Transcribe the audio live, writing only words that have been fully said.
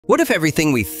What if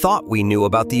everything we thought we knew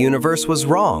about the universe was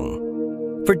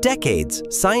wrong? For decades,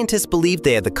 scientists believed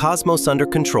they had the cosmos under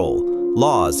control,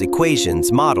 laws,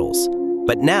 equations, models.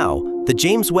 But now, the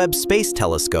James Webb Space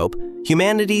Telescope,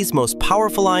 humanity's most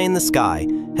powerful eye in the sky,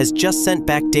 has just sent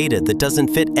back data that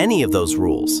doesn't fit any of those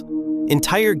rules.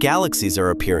 Entire galaxies are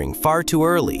appearing far too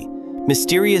early.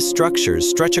 Mysterious structures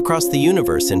stretch across the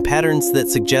universe in patterns that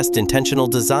suggest intentional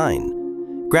design.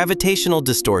 Gravitational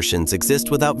distortions exist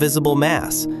without visible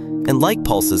mass, and light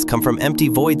pulses come from empty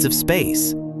voids of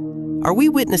space. Are we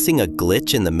witnessing a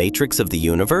glitch in the matrix of the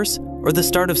universe, or the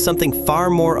start of something far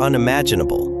more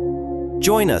unimaginable?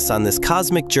 Join us on this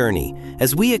cosmic journey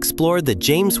as we explore the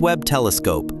James Webb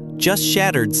Telescope, just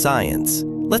shattered science.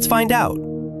 Let's find out.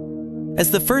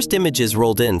 As the first images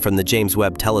rolled in from the James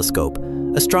Webb Telescope,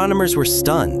 astronomers were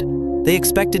stunned. They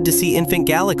expected to see infant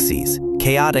galaxies,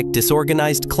 chaotic,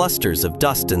 disorganized clusters of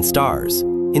dust and stars.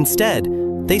 Instead,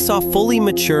 they saw fully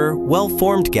mature,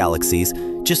 well-formed galaxies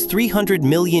just 300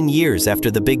 million years after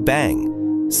the Big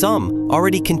Bang. Some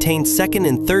already contained second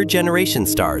and third generation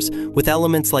stars with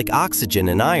elements like oxygen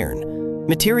and iron,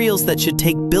 materials that should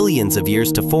take billions of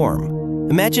years to form.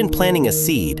 Imagine planting a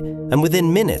seed, and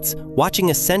within minutes,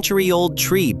 watching a century-old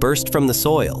tree burst from the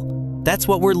soil. That's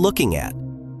what we're looking at.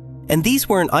 And these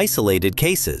weren't isolated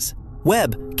cases.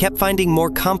 Webb kept finding more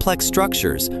complex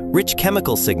structures, rich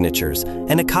chemical signatures,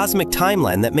 and a cosmic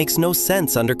timeline that makes no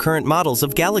sense under current models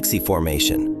of galaxy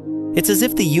formation. It's as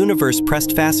if the universe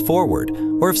pressed fast forward,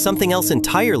 or if something else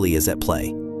entirely is at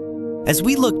play. As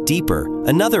we looked deeper,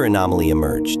 another anomaly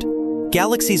emerged.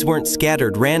 Galaxies weren't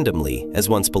scattered randomly, as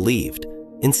once believed.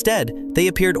 Instead, they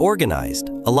appeared organized,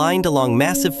 aligned along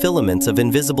massive filaments of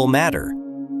invisible matter.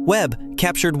 Webb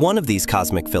captured one of these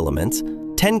cosmic filaments,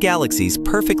 10 galaxies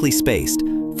perfectly spaced,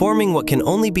 forming what can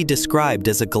only be described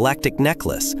as a galactic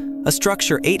necklace, a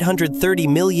structure 830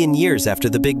 million years after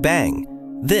the Big Bang.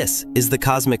 This is the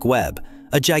cosmic web,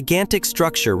 a gigantic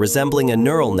structure resembling a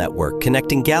neural network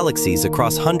connecting galaxies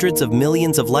across hundreds of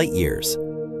millions of light years.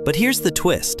 But here's the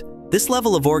twist. This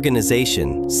level of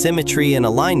organization, symmetry, and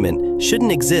alignment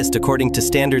shouldn't exist according to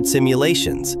standard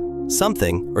simulations.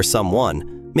 Something, or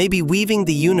someone, may be weaving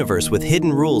the universe with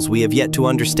hidden rules we have yet to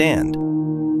understand.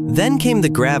 Then came the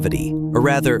gravity, or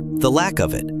rather, the lack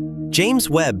of it. James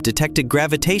Webb detected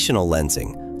gravitational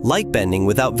lensing, light bending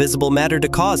without visible matter to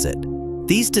cause it.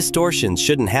 These distortions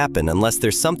shouldn't happen unless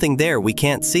there's something there we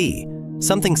can't see,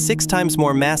 something 6 times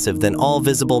more massive than all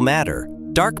visible matter.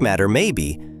 Dark matter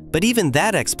maybe, but even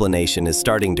that explanation is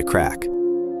starting to crack.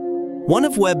 One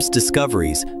of Webb's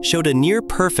discoveries showed a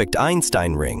near-perfect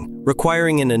Einstein ring,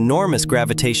 requiring an enormous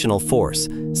gravitational force,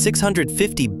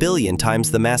 650 billion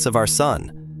times the mass of our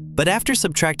Sun. But after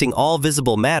subtracting all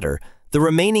visible matter, the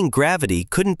remaining gravity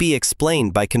couldn't be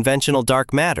explained by conventional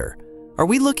dark matter. Are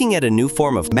we looking at a new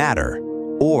form of matter,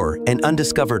 or an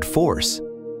undiscovered force?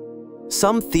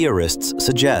 Some theorists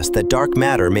suggest that dark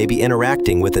matter may be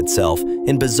interacting with itself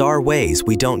in bizarre ways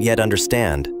we don't yet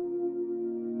understand.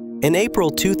 In April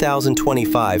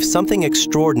 2025, something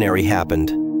extraordinary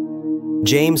happened.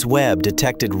 James Webb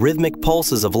detected rhythmic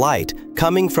pulses of light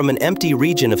coming from an empty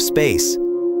region of space.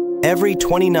 Every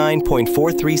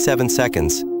 29.437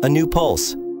 seconds, a new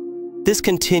pulse. This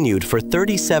continued for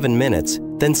 37 minutes,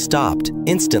 then stopped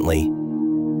instantly.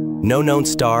 No known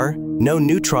star, no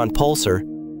neutron pulsar,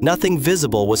 nothing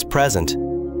visible was present.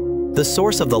 The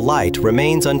source of the light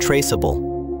remains untraceable.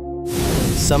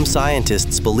 Some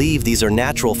scientists believe these are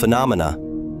natural phenomena.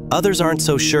 Others aren't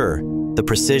so sure. The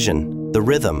precision, the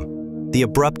rhythm, the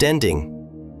abrupt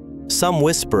ending. Some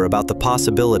whisper about the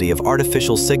possibility of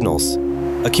artificial signals.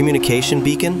 A communication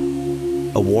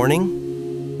beacon? A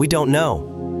warning? We don't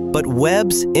know. But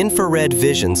Webb's infrared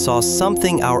vision saw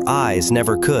something our eyes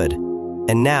never could,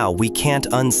 and now we can't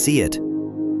unsee it.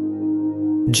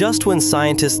 Just when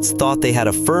scientists thought they had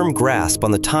a firm grasp on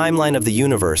the timeline of the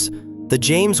universe, the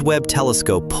James Webb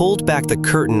Telescope pulled back the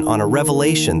curtain on a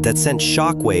revelation that sent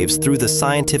shockwaves through the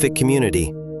scientific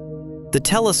community. The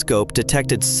telescope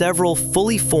detected several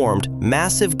fully formed,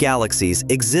 massive galaxies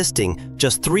existing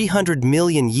just 300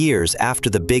 million years after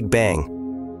the Big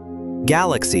Bang.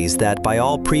 Galaxies that, by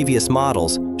all previous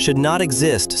models, should not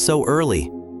exist so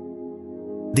early.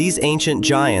 These ancient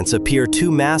giants appear too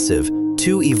massive,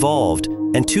 too evolved,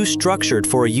 and too structured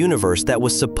for a universe that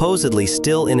was supposedly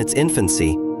still in its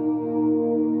infancy.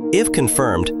 If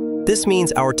confirmed, this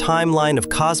means our timeline of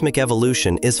cosmic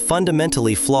evolution is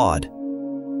fundamentally flawed.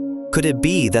 Could it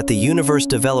be that the universe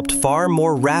developed far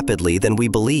more rapidly than we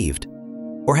believed?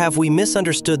 Or have we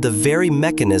misunderstood the very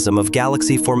mechanism of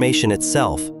galaxy formation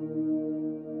itself?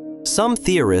 Some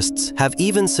theorists have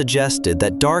even suggested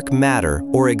that dark matter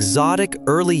or exotic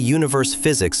early universe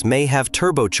physics may have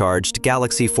turbocharged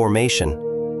galaxy formation.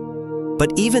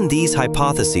 But even these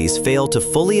hypotheses fail to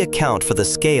fully account for the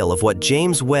scale of what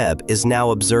James Webb is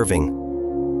now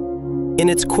observing. In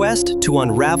its quest to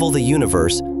unravel the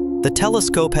universe, the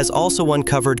telescope has also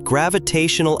uncovered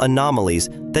gravitational anomalies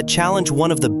that challenge one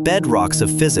of the bedrocks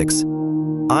of physics,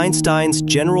 Einstein's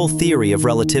general theory of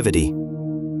relativity.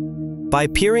 By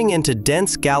peering into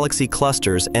dense galaxy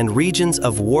clusters and regions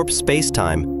of warp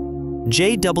spacetime,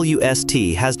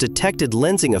 JWST has detected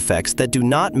lensing effects that do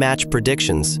not match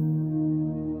predictions.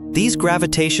 These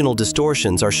gravitational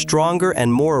distortions are stronger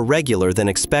and more irregular than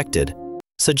expected,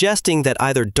 suggesting that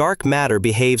either dark matter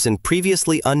behaves in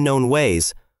previously unknown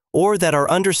ways or that our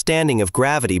understanding of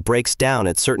gravity breaks down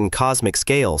at certain cosmic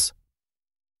scales.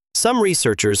 Some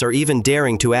researchers are even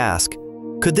daring to ask,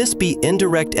 could this be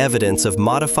indirect evidence of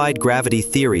modified gravity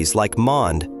theories like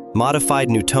MOND, modified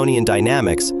Newtonian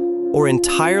dynamics, or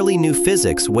entirely new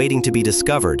physics waiting to be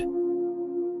discovered?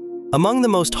 Among the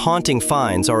most haunting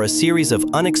finds are a series of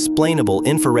unexplainable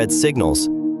infrared signals,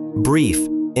 brief,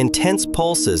 intense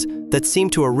pulses that seem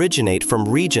to originate from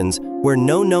regions where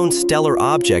no known stellar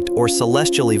object or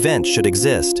celestial event should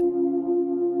exist.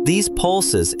 These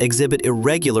pulses exhibit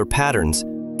irregular patterns,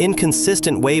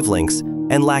 inconsistent wavelengths,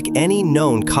 and lack any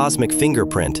known cosmic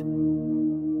fingerprint.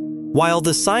 While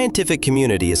the scientific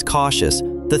community is cautious,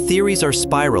 the theories are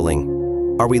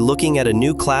spiraling. Are we looking at a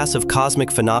new class of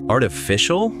cosmic phenomena?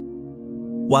 Artificial?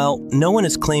 While no one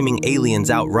is claiming aliens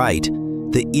outright,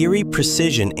 the eerie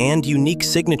precision and unique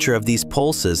signature of these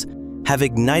pulses have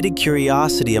ignited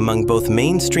curiosity among both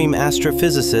mainstream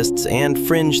astrophysicists and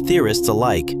fringe theorists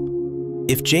alike.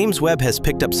 If James Webb has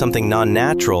picked up something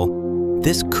non-natural,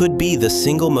 this could be the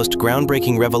single most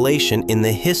groundbreaking revelation in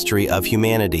the history of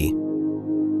humanity.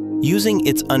 Using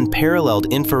its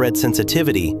unparalleled infrared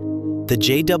sensitivity, the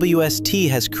JWST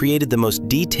has created the most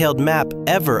detailed map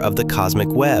ever of the cosmic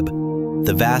web,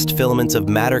 the vast filaments of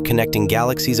matter connecting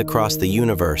galaxies across the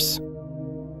universe.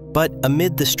 But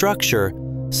amid the structure,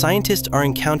 scientists are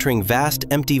encountering vast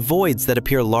empty voids that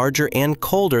appear larger and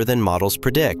colder than models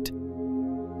predict.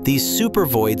 These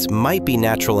supervoids might be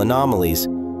natural anomalies,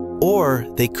 or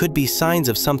they could be signs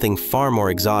of something far more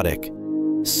exotic.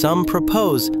 Some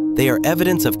propose they are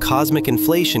evidence of cosmic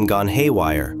inflation gone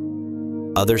haywire.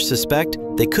 Others suspect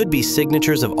they could be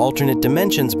signatures of alternate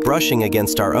dimensions brushing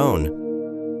against our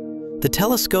own. The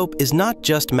telescope is not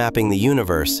just mapping the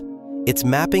universe, it's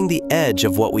mapping the edge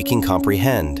of what we can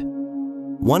comprehend.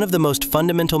 One of the most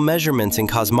fundamental measurements in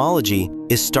cosmology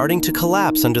is starting to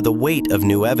collapse under the weight of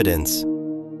new evidence.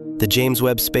 The James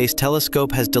Webb Space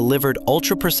Telescope has delivered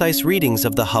ultra-precise readings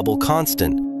of the Hubble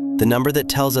constant, the number that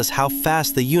tells us how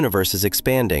fast the universe is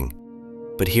expanding.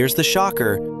 But here's the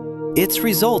shocker: its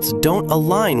results don't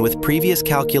align with previous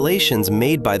calculations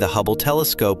made by the Hubble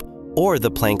telescope or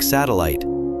the Planck satellite.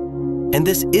 And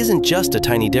this isn't just a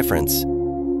tiny difference.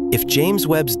 If James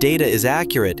Webb's data is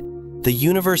accurate, the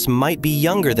universe might be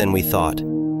younger than we thought,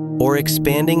 or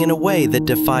expanding in a way that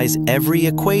defies every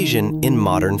equation in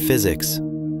modern physics.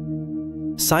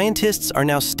 Scientists are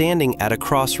now standing at a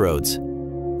crossroads.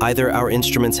 Either our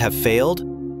instruments have failed,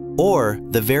 or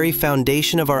the very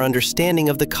foundation of our understanding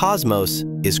of the cosmos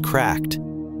is cracked.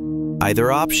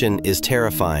 Either option is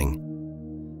terrifying.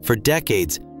 For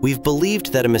decades, we've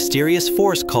believed that a mysterious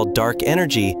force called dark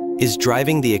energy is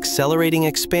driving the accelerating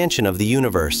expansion of the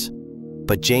universe.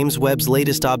 But James Webb's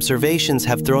latest observations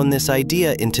have thrown this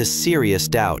idea into serious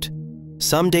doubt.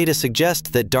 Some data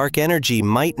suggest that dark energy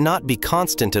might not be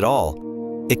constant at all.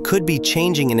 It could be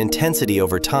changing in intensity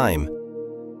over time.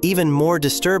 Even more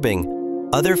disturbing,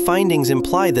 other findings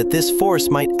imply that this force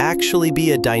might actually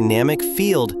be a dynamic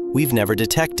field we've never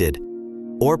detected,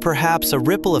 or perhaps a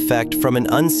ripple effect from an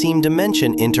unseen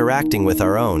dimension interacting with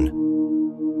our own.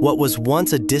 What was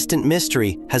once a distant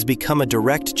mystery has become a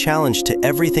direct challenge to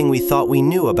everything we thought we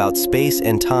knew about space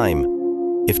and time.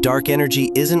 If dark energy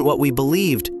isn't what we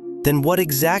believed, then what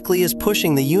exactly is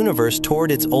pushing the universe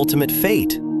toward its ultimate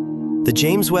fate? The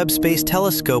James Webb Space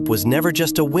Telescope was never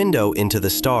just a window into the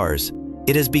stars.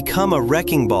 It has become a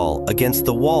wrecking ball against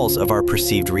the walls of our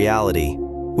perceived reality.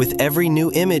 With every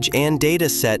new image and data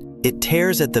set, it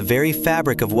tears at the very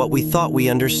fabric of what we thought we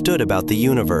understood about the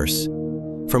universe.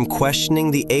 From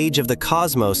questioning the age of the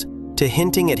cosmos to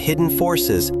hinting at hidden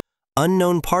forces,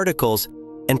 unknown particles,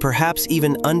 and perhaps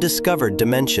even undiscovered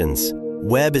dimensions,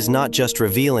 Webb is not just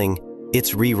revealing,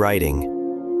 it's rewriting.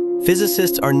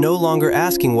 Physicists are no longer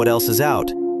asking what else is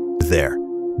out there.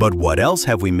 But what else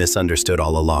have we misunderstood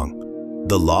all along?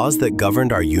 The laws that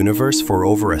governed our universe for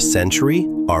over a century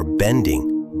are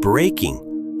bending, breaking,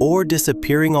 or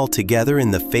disappearing altogether in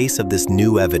the face of this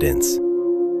new evidence.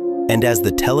 And as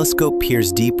the telescope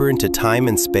peers deeper into time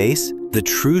and space, the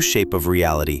true shape of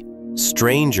reality,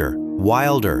 stranger,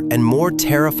 wilder, and more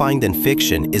terrifying than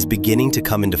fiction, is beginning to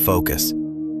come into focus.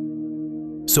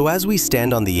 So as we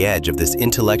stand on the edge of this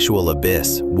intellectual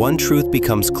abyss, one truth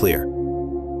becomes clear.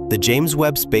 The James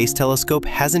Webb Space Telescope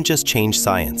hasn't just changed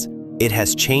science, it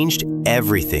has changed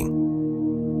everything.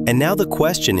 And now the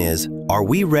question is, are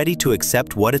we ready to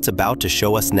accept what it's about to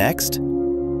show us next?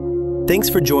 Thanks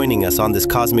for joining us on this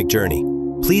cosmic journey.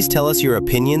 Please tell us your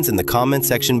opinions in the comment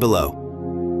section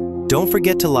below. Don't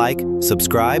forget to like,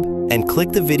 subscribe, and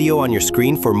click the video on your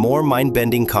screen for more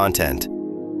mind-bending content.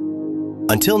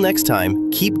 Until next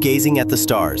time, keep gazing at the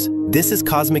stars. This is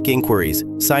Cosmic Inquiries,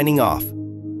 signing off.